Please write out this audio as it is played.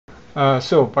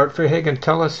So, Bart Verheggen,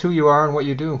 tell us who you are and what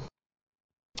you do.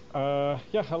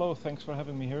 Yeah, hello, thanks for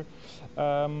having me here.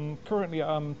 Currently,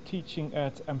 I'm teaching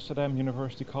at Amsterdam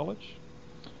University College,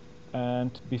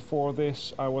 and before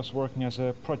this, I was working as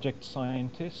a project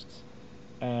scientist.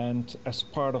 And as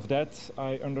part of that,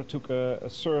 I undertook a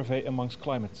survey amongst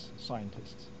climate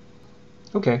scientists.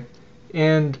 Okay.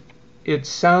 And it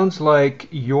sounds like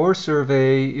your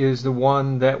survey is the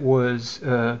one that was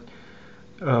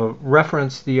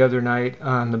referenced the other night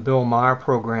on the Bill Maher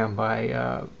program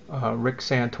by Rick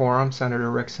Santorum,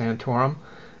 Senator Rick Santorum.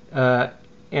 Uh,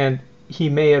 and he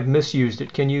may have misused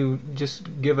it. Can you just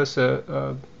give us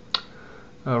a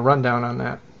rundown on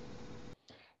that?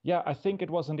 Yeah, I think it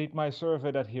was indeed my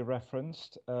survey that he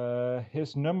referenced.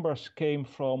 His numbers came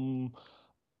from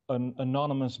an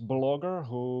anonymous blogger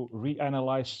who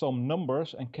reanalyzed some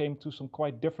numbers and came to some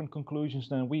quite different conclusions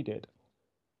than we did.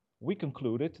 We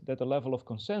concluded that the level of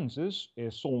consensus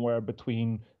is somewhere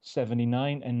between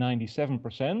 79 and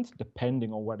 97%,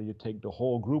 depending on whether you take the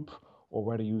whole group or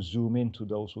whether you zoom into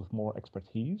those with more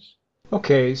expertise.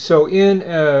 Okay, so in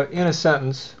a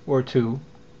sentence or two,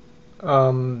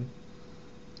 um,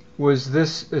 was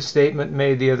this a statement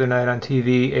made the other night on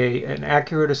TV an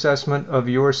accurate assessment of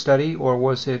your study, or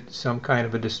was it some kind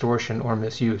of a distortion or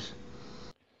misuse?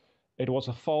 It was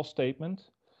a false statement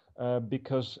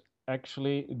because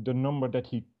actually the number that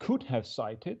he could have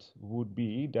cited would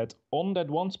be that on that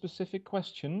one specific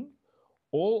question,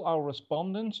 all our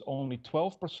respondents, only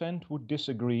 12% would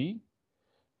disagree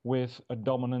with a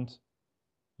dominant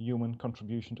human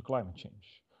contribution to climate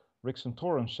change. Rick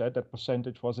Santorum said that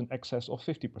percentage was in excess of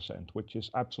 50%, which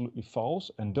is absolutely false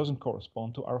and doesn't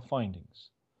correspond to our findings.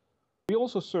 We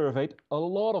also surveyed a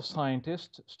lot of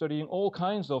scientists studying all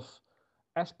kinds of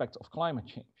aspects of climate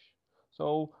change.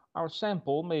 So our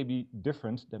sample may be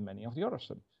different than many of the other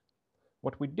studies.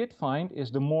 What we did find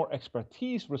is the more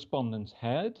expertise respondents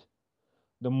had,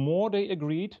 the more they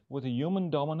agreed with the human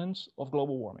dominance of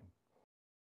global warming.